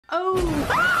Oh,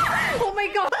 oh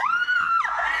my God.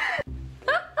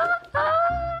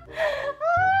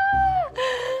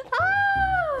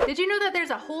 Did you know that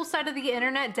there's a whole side of the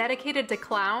internet dedicated to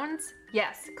clowns?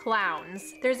 Yes,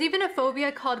 clowns. There's even a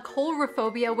phobia called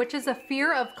coulrophobia, which is a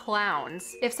fear of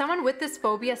clowns. If someone with this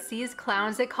phobia sees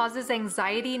clowns, it causes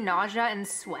anxiety, nausea, and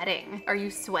sweating. Are you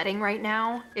sweating right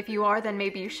now? If you are, then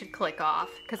maybe you should click off,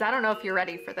 because I don't know if you're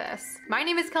ready for this. My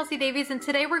name is Kelsi Davies, and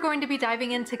today we're going to be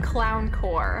diving into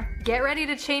Clowncore. Get ready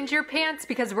to change your pants,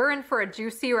 because we're in for a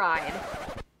juicy ride.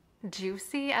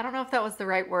 Juicy? I don't know if that was the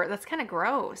right word. That's kind of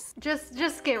gross.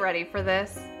 Just get ready for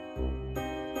this.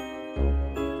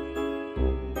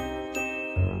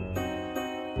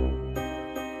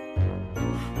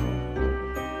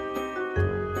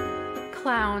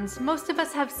 Clowns. Most of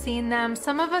us have seen them.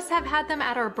 Some of us have had them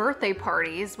at our birthday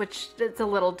parties, which is a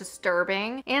little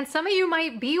disturbing. And some of you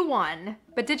might be one.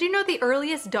 But did you know the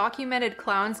earliest documented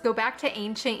clowns go back to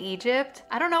ancient Egypt?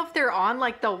 I don't know if they're on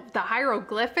like the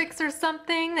hieroglyphics or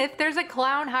something. If there's a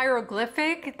clown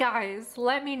hieroglyphic, guys,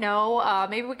 let me know.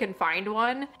 Maybe we can find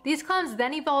one. These clowns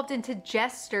then evolved into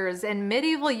jesters in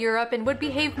medieval Europe and would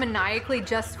behave maniacally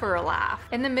just for a laugh.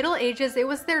 In the Middle Ages, it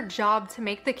was their job to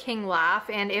make the king laugh,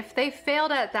 and if they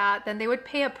failed at that, then they would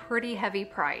pay a pretty heavy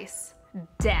price.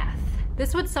 Death.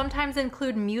 This would sometimes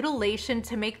include mutilation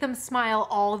to make them smile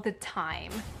all the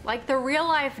time. Like the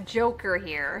real-life Joker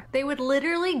here. They would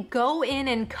literally go in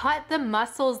and cut the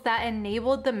muscles that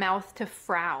enabled the mouth to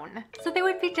frown. So they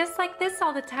would be just like this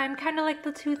all the time, kind of like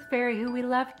the Tooth Fairy who we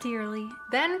love dearly.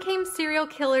 Then came serial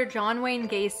killer John Wayne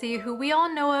Gacy, who we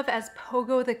all know of as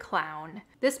Pogo the Clown.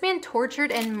 This man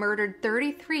tortured and murdered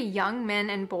 33 young men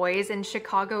and boys in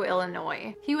Chicago,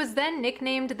 Illinois. He was then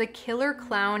nicknamed the Killer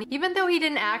Clown, even though he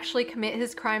didn't actually commit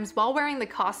his crimes while wearing the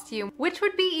costume, which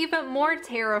would be even more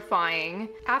terrifying.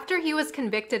 After he was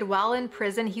convicted while in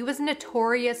prison, he was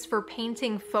notorious for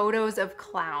painting photos of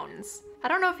clowns. I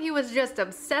don't know if he was just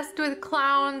obsessed with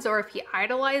clowns or if he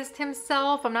idolized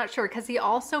himself. I'm not sure, because he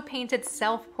also painted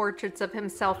self-portraits of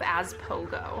himself as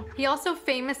Pogo. He also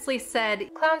famously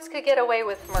said, "Clowns could get away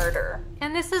with murder."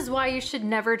 And this is why you should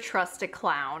never trust a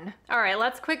clown. All right,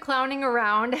 let's quit clowning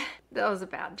around. That was a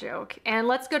bad joke. And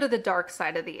let's go to the dark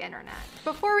side of the internet.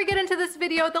 Before we get into this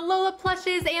video, the Lola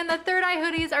plushies and the Third Eye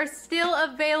hoodies are still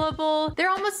available. They're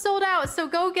almost sold out, so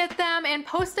go get them and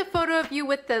post a photo of you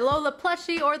with the Lola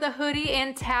plushie or the hoodie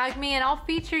and tag me, and I'll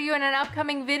feature you in an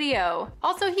upcoming video.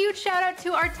 Also, huge shout out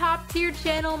to our top tier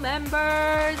channel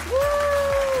members.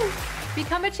 Woo!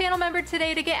 Become a channel member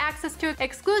today to get access to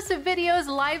exclusive videos,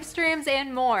 live streams,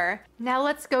 and more. Now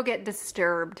let's go get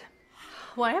disturbed.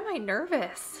 Why am I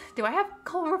nervous? Do I have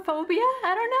coulrophobia?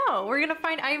 I don't know. We're gonna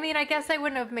find, I mean, I guess I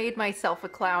wouldn't have made myself a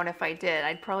clown if I did.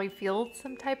 I'd probably feel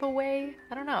some type of way.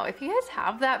 I don't know. If you guys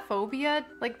have that phobia,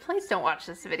 like, please don't watch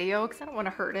this video because I don't want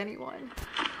to hurt anyone.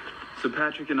 So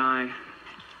Patrick and I,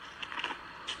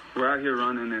 we're out here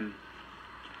running, and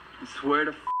I swear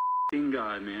to f***ing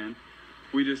God, man,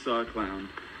 we just saw a clown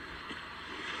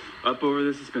up over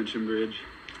the suspension bridge.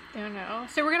 Oh no.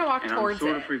 So we're gonna walk towards it.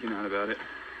 And I'm sort of freaking out about it.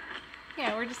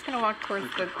 Yeah, we're just gonna walk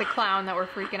towards the clown that we're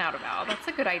freaking out about. That's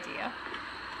a good idea.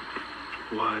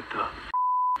 What the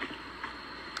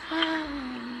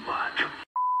What the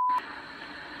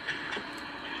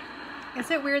Is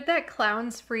it weird that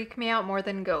clowns freak me out more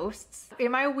than ghosts?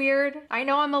 Am I weird? I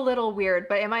know I'm a little weird,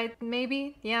 but am I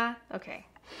maybe? Yeah? Okay.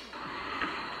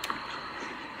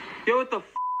 Yo, what the f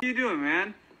are you doing,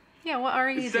 man? Yeah, what are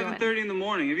you doing? It's 7:30 in the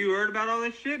morning. Have you heard about all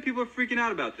this shit? People are freaking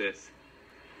out about this.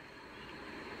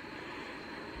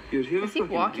 Dude, is he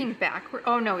walking backward?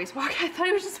 Oh no, he's walking. I thought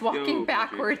he was just walking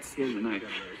backwards. He has a knife.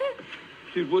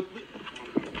 Dude, what?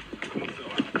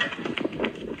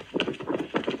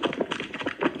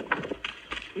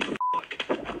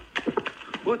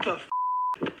 What the f?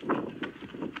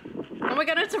 Oh my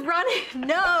God, it's running!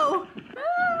 No!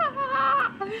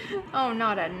 Oh,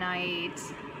 not at night.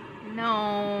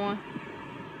 No.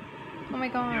 Oh my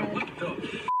God. Yeah, what the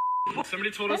f? Somebody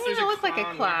told us Doesn't there's even a look like a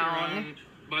clown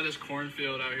by this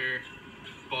cornfield out here,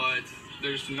 but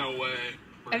there's no way.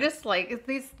 I just like,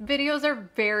 these videos are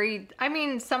very, I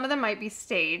mean, some of them might be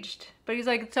staged, but he's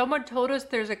like, someone told us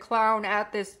there's a clown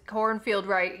at this cornfield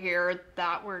right here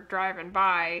that we're driving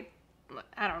by.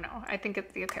 I don't know. I think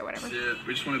it's, okay, whatever. Yeah,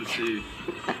 we just wanted to see.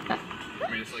 I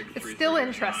mean, it's like it's still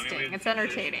interesting. It's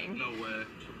entertaining. No way.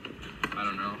 I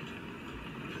don't know.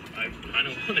 I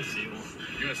don't want to see one.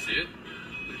 You want to see it?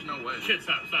 There's no way. Shit,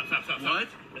 stop. What? I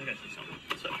think I see something.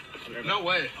 No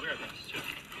way. I'll be right back.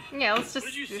 Yeah, let's just.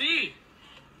 What did you see?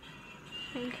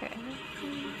 Okay.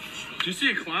 Did you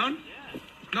see a clown? Yeah.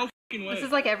 No f***ing way. This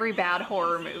is like every bad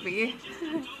horror movie.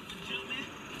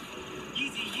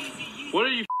 What are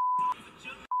you?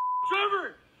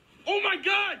 Trevor! Oh my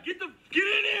God! Get in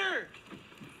here!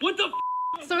 What the?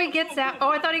 So he gets out. Oh,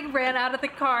 I thought he ran out of the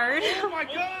card. Oh my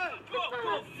God!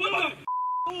 What the?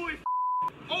 Holy!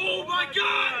 Oh my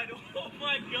God! Oh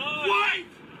my God! What?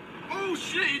 Oh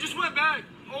shit! He just went back.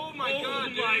 Oh my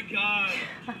God! Oh my God!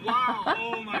 Wow!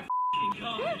 Oh my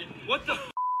God! What the?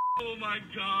 Oh my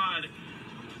God!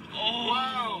 Oh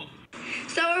Wow!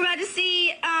 So we're about to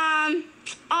see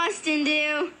Austin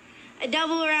do a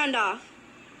double round off.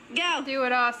 Go. Do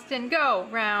it, Austin. Go.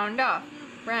 Round off.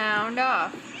 Round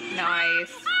off.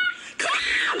 Nice.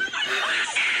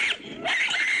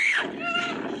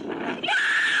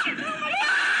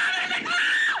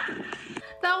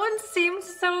 That one seems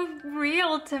so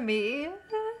real to me.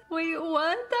 Wait,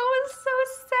 what? That was so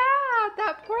sad.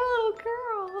 That poor little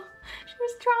girl. She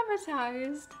was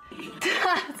traumatized.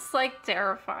 That's like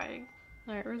terrifying.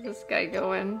 All right, where's this guy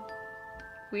going?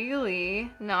 Wheelie.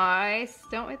 Nice.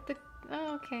 Don't hit the...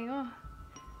 Oh, okay. Oh,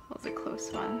 that was a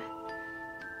close one.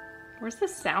 Where's the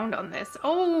sound on this?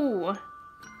 Oh!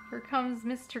 Here comes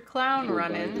Mr. Clown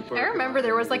running. I remember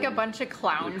there was like a bunch of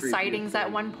clown sightings at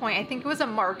one point. I think it was a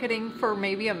marketing for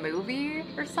maybe a movie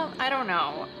or something. I don't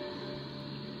know.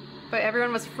 But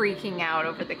everyone was freaking out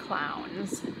over the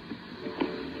clowns.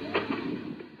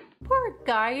 Poor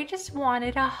guy, he just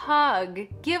wanted a hug.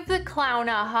 Give the clown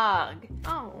a hug.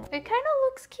 Oh, it kind of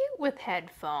looks cute with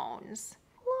headphones.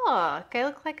 Look, I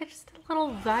look like just a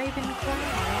little vibing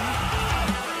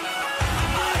clown.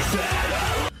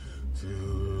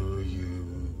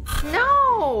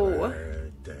 No!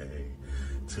 Birthday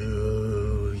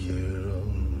to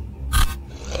you.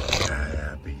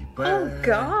 Happy birthday, Oh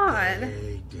God!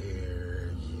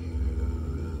 dear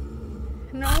you.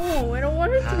 No, I don't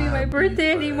want it to be my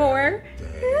birthday anymore.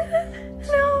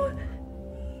 No.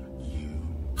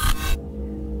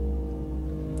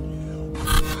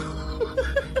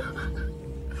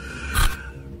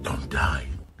 Don't die.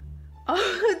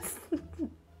 Oh,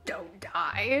 don't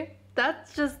die.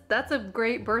 That's a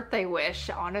great birthday wish,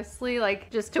 honestly. Like,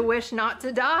 just to wish not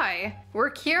to die. We're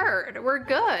cured. We're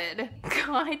good.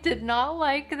 I did not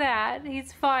like that.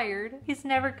 He's fired. He's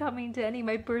never coming to any of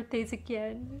my birthdays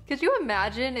again. Could you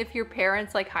imagine if your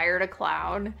parents like hired a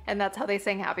clown and that's how they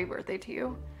sang happy birthday to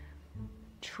you?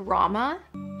 Trauma?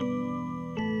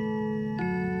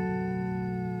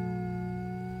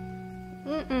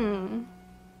 Mm-mm.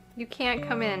 You can't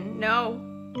come in. No.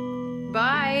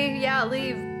 Bye. Yeah,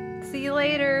 leave. See you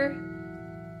later.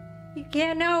 You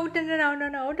can't. No,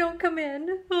 don't come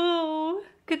in. Oh.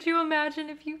 Could you imagine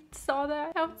if you saw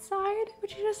that outside?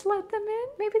 Would you just let them in?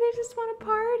 Maybe they just want to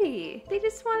party. They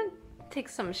just want to take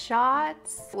some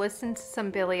shots, listen to some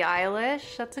Billie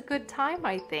Eilish. That's a good time,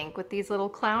 I think, with these little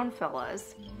clown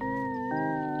fellas.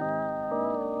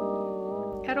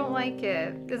 I don't like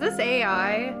it. Is this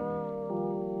AI?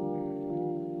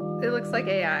 It looks like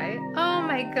AI. Oh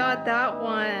my God, that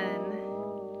one.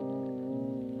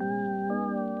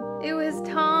 Ew, his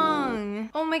tongue.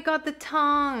 Oh my God, the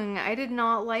tongue. I did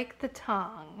not like the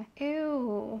tongue.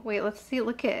 Ew. Wait, let's see.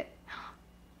 Look at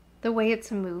the way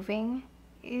it's moving.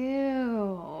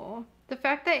 Ew. The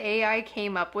fact that AI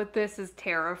came up with this is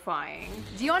terrifying.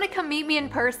 Do you want to come meet me in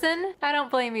person? I don't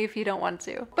blame you if you don't want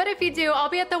to. But if you do, I'll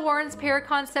be at the Warren's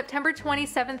Paracon September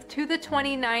 27th to the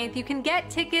 29th. You can get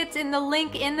tickets in the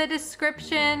link in the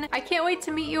description. I can't wait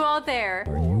to meet you all there.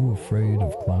 Are you afraid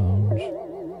of clowns?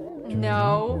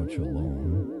 No. Much alone.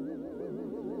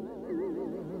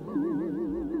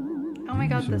 Oh my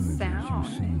God, the These images sound.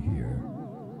 you see here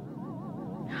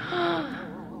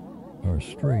are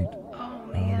straight Oh out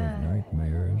of man.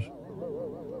 nightmares.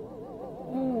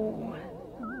 Ooh.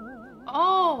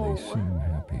 Oh. They seem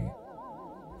happy.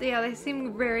 Yeah, they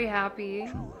seem very happy.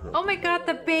 Oh my God,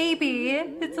 the baby.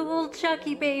 It's a little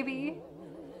Chucky baby.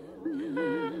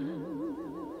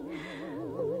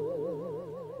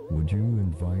 Would you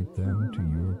invite them to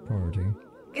your party?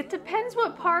 It depends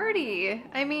what party.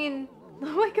 I mean,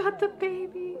 oh my God, the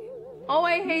baby. Oh,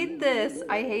 I hate this.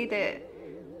 I hate it.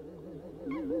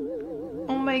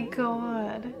 Oh my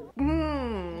God.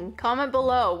 Comment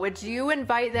below. Would you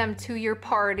invite them to your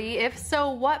party? If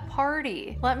so, what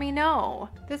party? Let me know.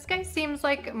 This guy seems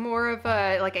like more of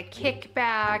a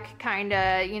kickback, kind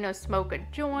of, you know, smoke a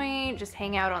joint, just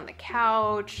hang out on the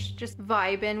couch, just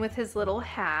vibing with his little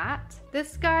hat.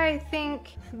 This guy,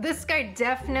 this guy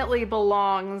definitely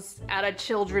belongs at a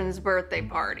children's birthday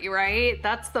party, right?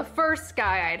 That's the first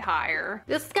guy I'd hire.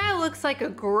 This guy looks like a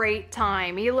great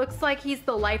time. He looks like he's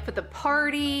the life of the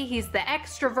party. He's the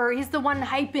extrovert. He's the one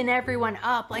hyping everyone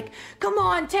up. Like, come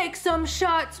on, take some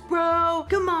shots, bro.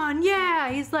 Come on,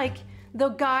 yeah. He's like The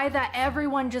guy that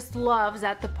everyone just loves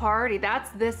at the party. That's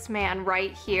this man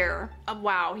right here.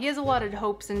 Wow, he has a lot of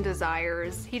hopes and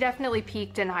desires. He definitely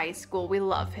peaked in high school. We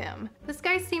love him. This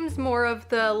guy seems more of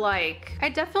the like, I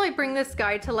definitely bring this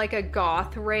guy to like a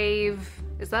goth rave.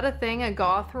 Is that a thing, a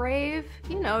goth rave?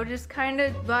 You know, just kind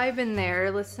of vibing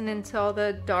there, listening to all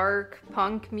the dark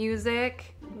punk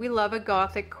music. We love a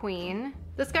gothic queen.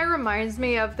 This guy reminds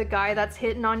me of the guy that's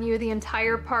hitting on you the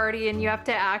entire party and you have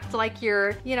to act like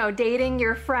you're, you know, dating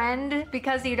your friend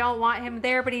because you don't want him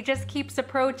there, but he just keeps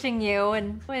approaching you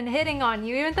and hitting on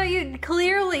you, even though you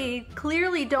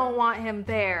clearly don't want him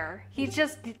there.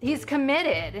 He's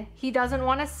committed. He doesn't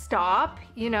want to stop,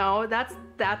 you know,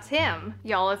 that's him.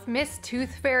 Y'all, if Miss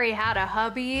Tooth Fairy had a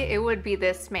hubby, it would be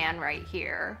this man right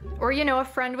here. Or, you know, a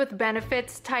friend with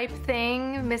benefits type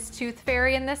thing, Miss Tooth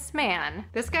Fairy and this man.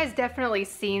 This guy's definitely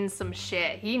seen some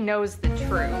shit. He knows the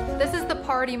truth. This is the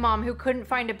party mom who couldn't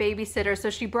find a babysitter,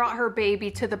 so she brought her baby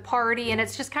to the party and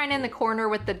it's just kind of in the corner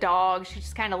with the dog. She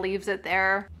just kind of leaves it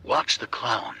there. Watch the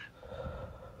clown.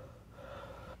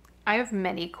 I have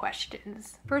many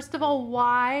questions. First of all,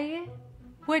 why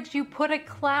would you put a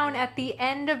clown at the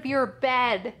end of your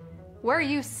bed where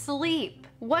you sleep?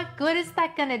 What good is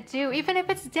that gonna do? Even if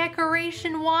it's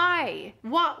decoration, why?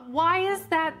 Why is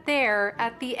that there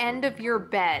at the end of your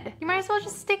bed? You might as well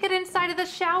just stick it inside of the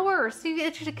shower so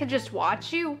it could just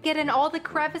watch you get in all the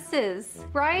crevices,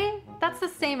 right? That's the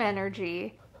same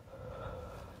energy.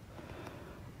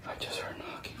 I just heard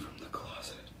knocking from the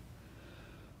closet.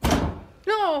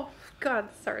 No, God,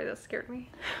 sorry, that scared me.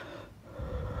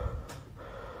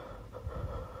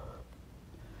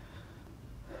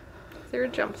 Is there a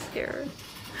jump scare?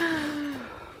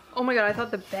 Oh my God, I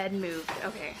thought the bed moved.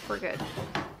 Okay, we're good.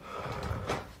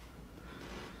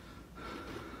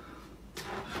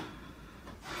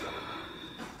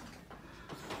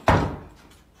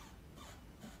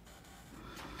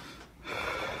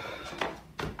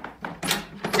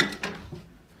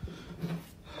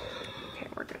 Okay,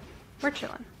 we're good. We're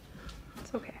chilling.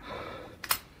 It's okay.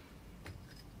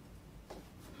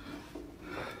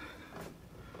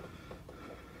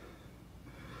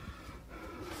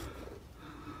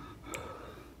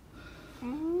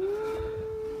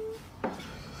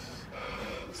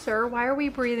 Sir, why are we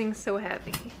breathing so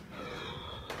heavy?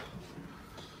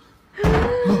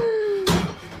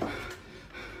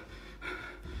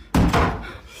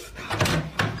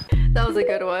 That was a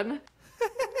good one.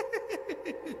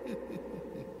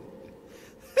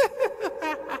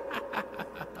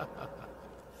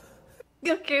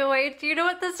 Okay, wait, do you know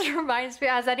what this reminds me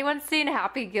of? Has anyone seen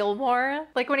Happy Gilmore?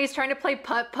 Like when he's trying to play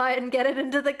putt-putt and get it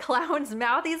into the clown's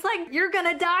mouth, he's like, "You're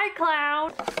gonna die,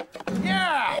 clown."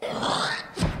 Yeah!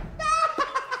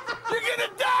 You're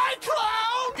gonna die,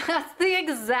 clown! That's the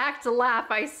exact laugh,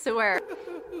 I swear.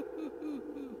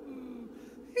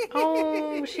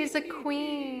 Oh, she's a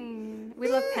queen. We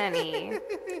love Penny.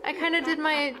 I kind of did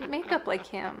my makeup like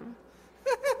him.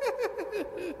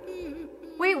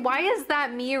 Wait, why is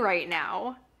that me right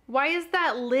now? Why is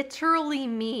that literally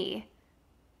me?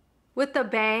 With the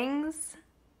bangs?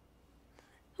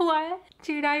 What?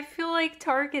 Dude, I feel like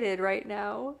targeted right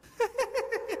now.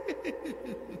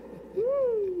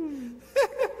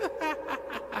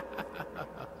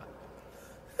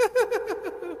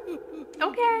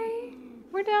 Okay,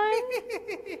 we're done.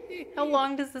 How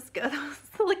long does this go?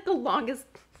 That's like the longest.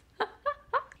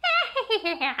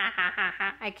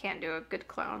 I can't do a good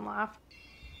clown laugh.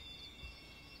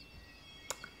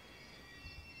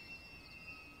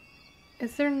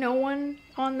 Is there no one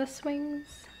on the swings?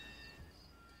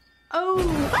 Oh!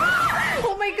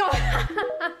 Oh my God!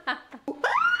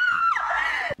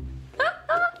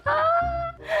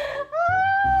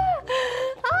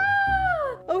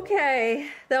 Okay,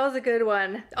 that was a good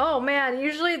one. Oh man,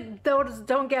 usually those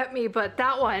don't get me, but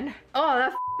that one, oh,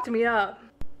 that f***ed me up.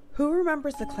 Who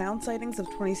remembers the clown sightings of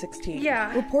 2016?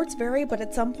 Yeah. Reports vary, but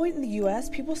at some point in the US,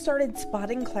 people started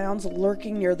spotting clowns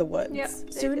lurking near the woods. Yep,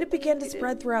 Soon it began to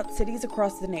spread throughout cities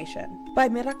across the nation. By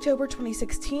mid-October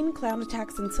 2016, clown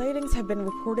attacks and sightings have been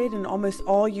reported in almost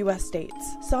all US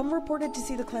states. Some reported to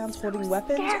see the clowns holding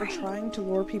weapons or trying to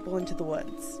lure people into the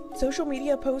woods. Social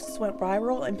media posts went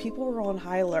viral and people were on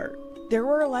high alert. There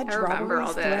were alleged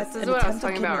robberies, threats, and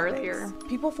attempted kidnappings.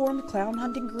 People formed clown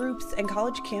hunting groups, and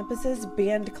college campuses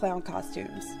banned clown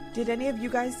costumes. Did any of you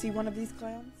guys see one of these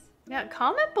clowns? Yeah,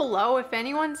 comment below if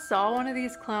anyone saw one of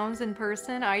these clowns in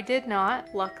person. I did not,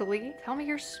 luckily. Tell me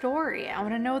your story. I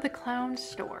want to know the clown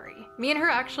story. Me and her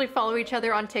actually follow each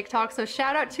other on TikTok, so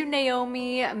shout out to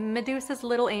Naomi, Medusa's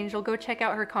little angel. Go check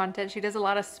out her content. She does a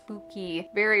lot of spooky,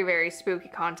 very, very spooky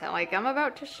content, like I'm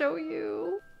about to show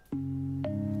you.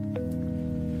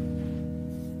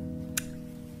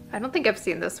 don't think I've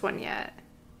seen this one yet.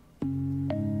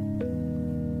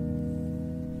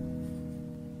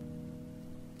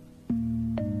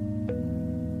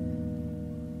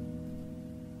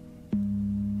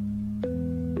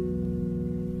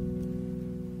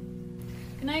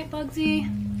 Good night, Bugsy.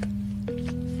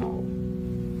 Oh.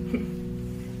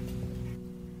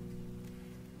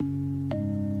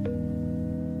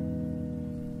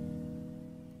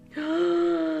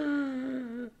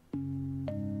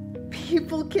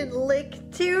 People can lick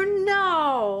too?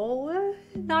 No!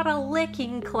 Not a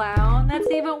licking clown. That's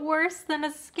even worse than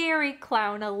a scary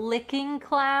clown. A licking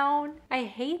clown? I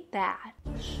hate that.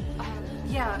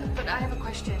 Yeah, but I have a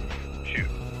question. Shoot.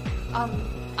 I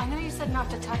know you said not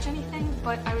to touch anything,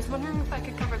 but I was wondering if I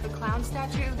could cover the clown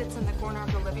statue that's in the corner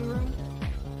of the living room.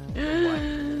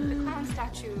 The clown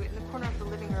statue in the corner of the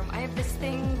living room. I have this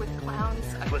thing with clowns.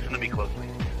 Listen to me closely.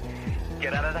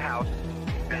 Get out of the house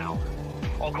now.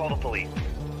 I'll call the police.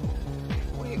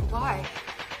 Wait, why?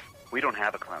 We don't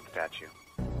have a clown statue.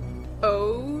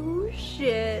 Oh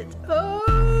shit.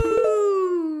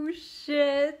 Oh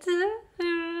shit.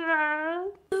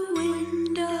 The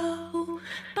window,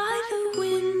 by the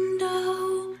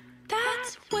window,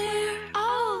 that's where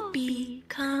I'll be.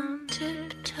 Come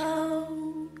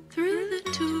tiptoe through the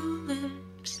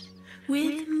tulips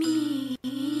with me.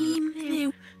 I'm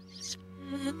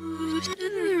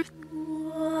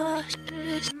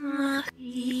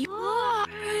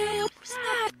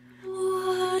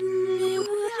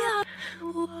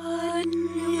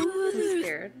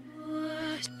scared.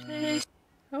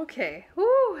 Okay.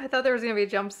 Whew, I thought there was gonna be a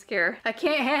jump scare. I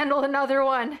can't handle another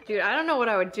one. Dude, I don't know what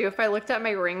I would do if I looked at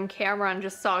my Ring camera and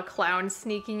just saw a clown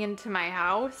sneaking into my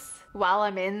house while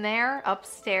I'm in there,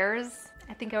 upstairs.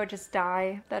 I think I would just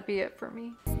die. That'd be it for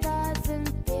me.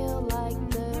 Doesn't feel like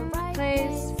the right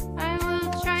Place, I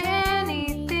will try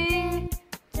anything.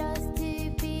 just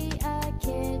to be a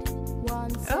kid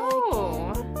once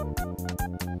Oh,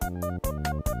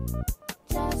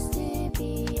 just to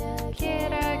be a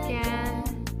kid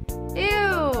again.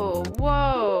 Ew,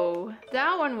 whoa.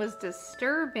 That one was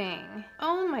disturbing.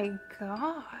 Oh my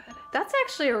god. That's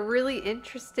actually a really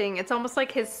interesting, it's almost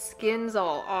like his skin's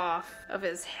all off of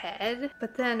his head.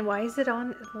 But then why is it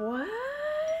on, what?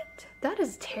 That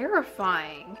is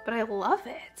terrifying, but I love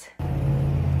it. What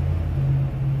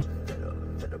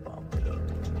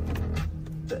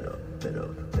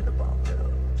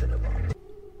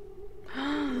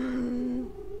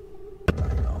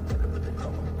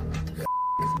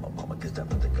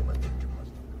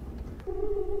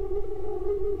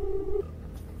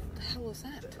the hell was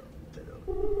that?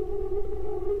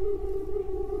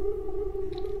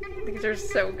 These are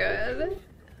so good. Is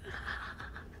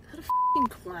that a f***ing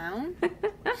clown?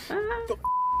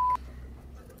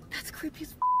 That's creepy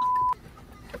as f***.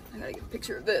 I gotta get a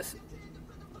picture of this.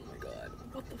 Oh my god.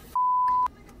 What the f***?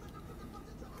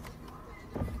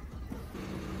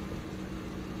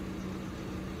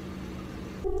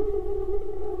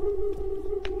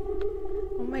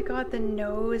 Oh my god, the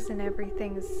nose and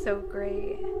everything is so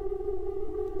great.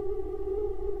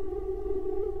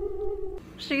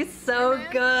 She's so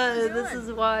good. This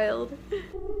is wild.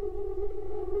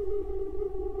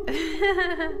 It's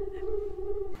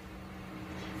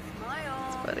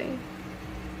funny.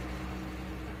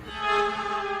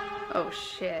 Oh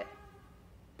shit.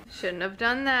 Shouldn't have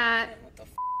done that.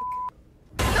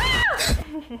 I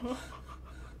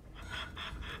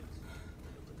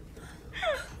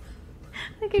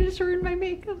think I just ruined my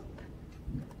makeup.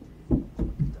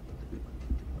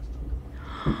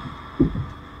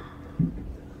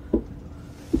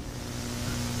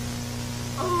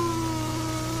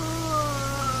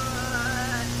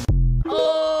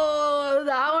 Oh,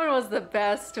 that one was the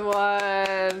best one.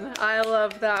 I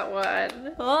love that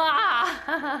one.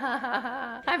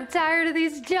 Ah! I'm tired of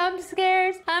these jump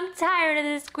scares. I'm tired of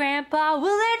this, Grandpa.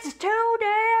 Well, it's too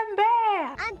damn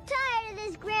bad. I'm tired of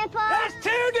this, Grandpa. That's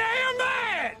too damn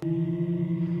bad!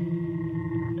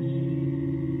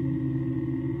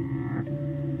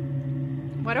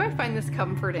 Why do I find this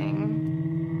comforting?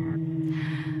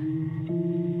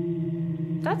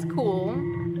 That's cool.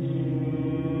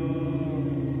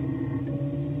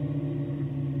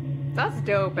 That's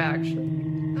dope, actually.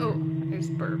 Oh, I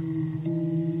just burped.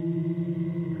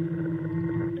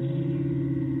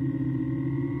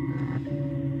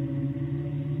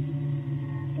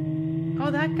 Oh,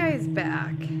 that guy's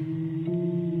back.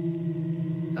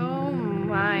 Oh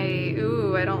my.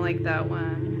 Ooh, I don't like that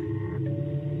one.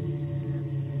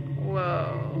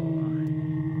 Whoa.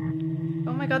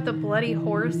 Oh my god, the bloody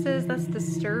horses? That's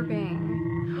disturbing.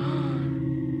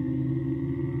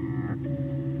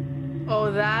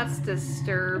 Oh, that's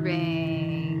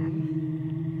disturbing.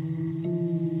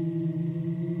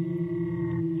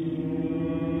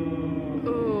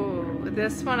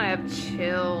 this one I have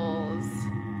chills.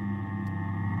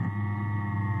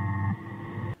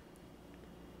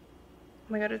 Oh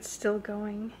my god, it's still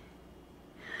going.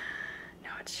 No,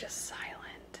 it's just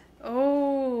silent.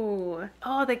 Oh,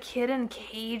 the kid in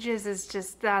cages is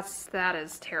just, that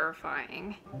is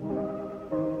terrifying.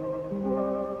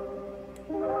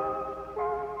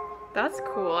 That's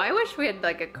cool. I wish we had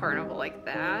like a carnival like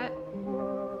that.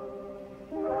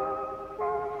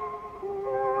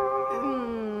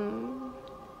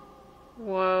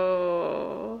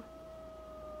 Whoa.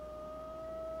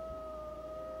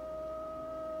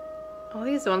 All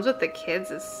these ones with the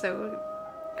kids is so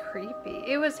creepy.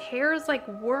 It was hairs like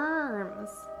worms.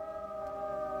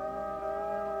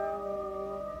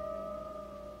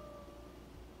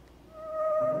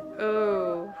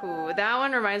 Oh, that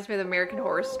one reminds me of the American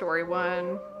Horror Story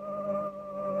one.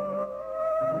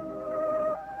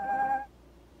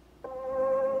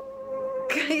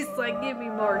 He's like, give me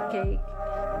more cake.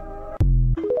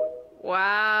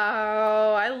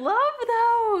 Wow, I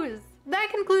love those. That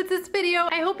concludes this video.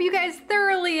 I hope you guys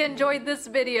thoroughly enjoyed this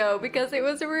video because it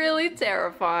was really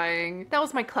terrifying. That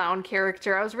was my clown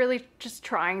character. I was really just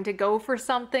trying to go for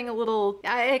something a little...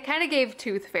 It kind of gave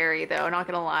Tooth Fairy though, not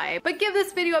gonna lie. But give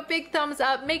this video a big thumbs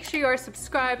up. Make sure you are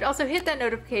subscribed. Also hit that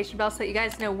notification bell so that you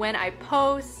guys know when I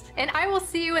post. And I will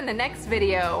see you in the next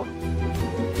video.